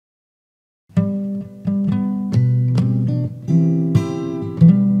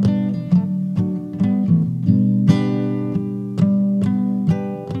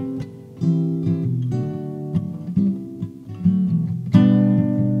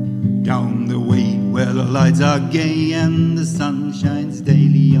Down the way where the lights are gay and the sun shines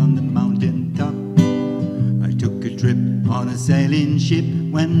daily on the mountain top. I took a trip on a sailing ship.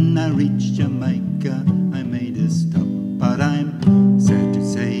 When I reached Jamaica I made a stop. But I'm sad to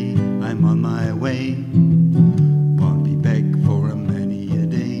say I'm on my way. Won't be back for a many a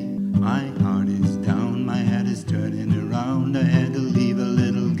day. My heart is down, my head is turning around. I had to leave a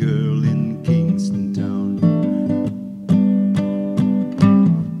little girl in Kingston town.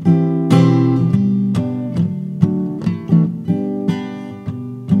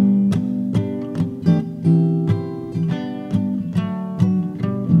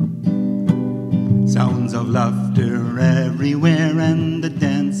 Sounds of laughter everywhere and the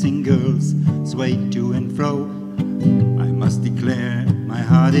dancing girls sway to and fro. I must declare my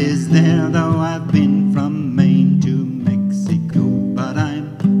heart is there, though I've been from Maine to Mexico. But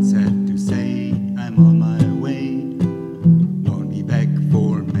I'm sad to say I'm on my way. Won't be back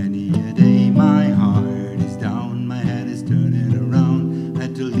for many a day. My heart is down, my head is turning around.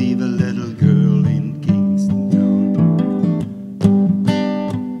 Had to leave a little girl in Kingston town.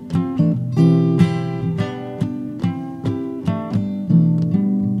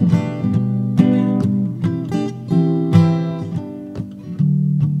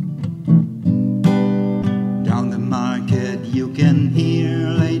 You can hear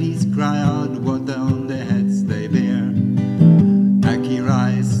ladies cry out what on their heads they bear. Ackee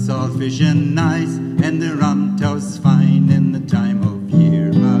rice, saltfish and nice, and the rum toast fine in the time of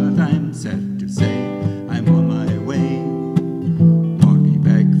year. But I'm sad to say I'm on my way. Won't be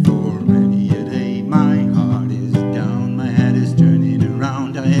back for many a day. My heart is down, my head is turning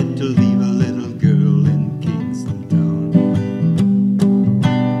around. I had to leave a little girl in Kingston town.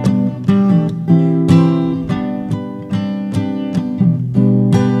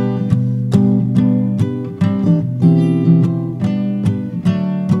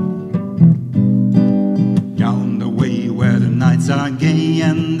 Are gay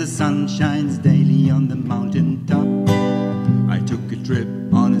and the sun shines daily on the mountain top. I took a trip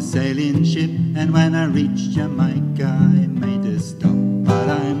on a sailing ship, and when I reached Jamaica I made a stop. But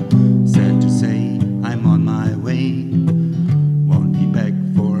I'm sad to say I'm on my way. Won't be back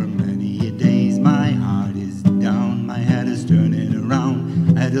for many a days. My heart is down, my head is turning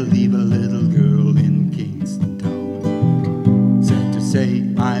around. I had to leave a little girl in Kingston town. Sad to say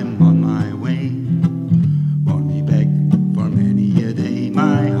I'm on my way.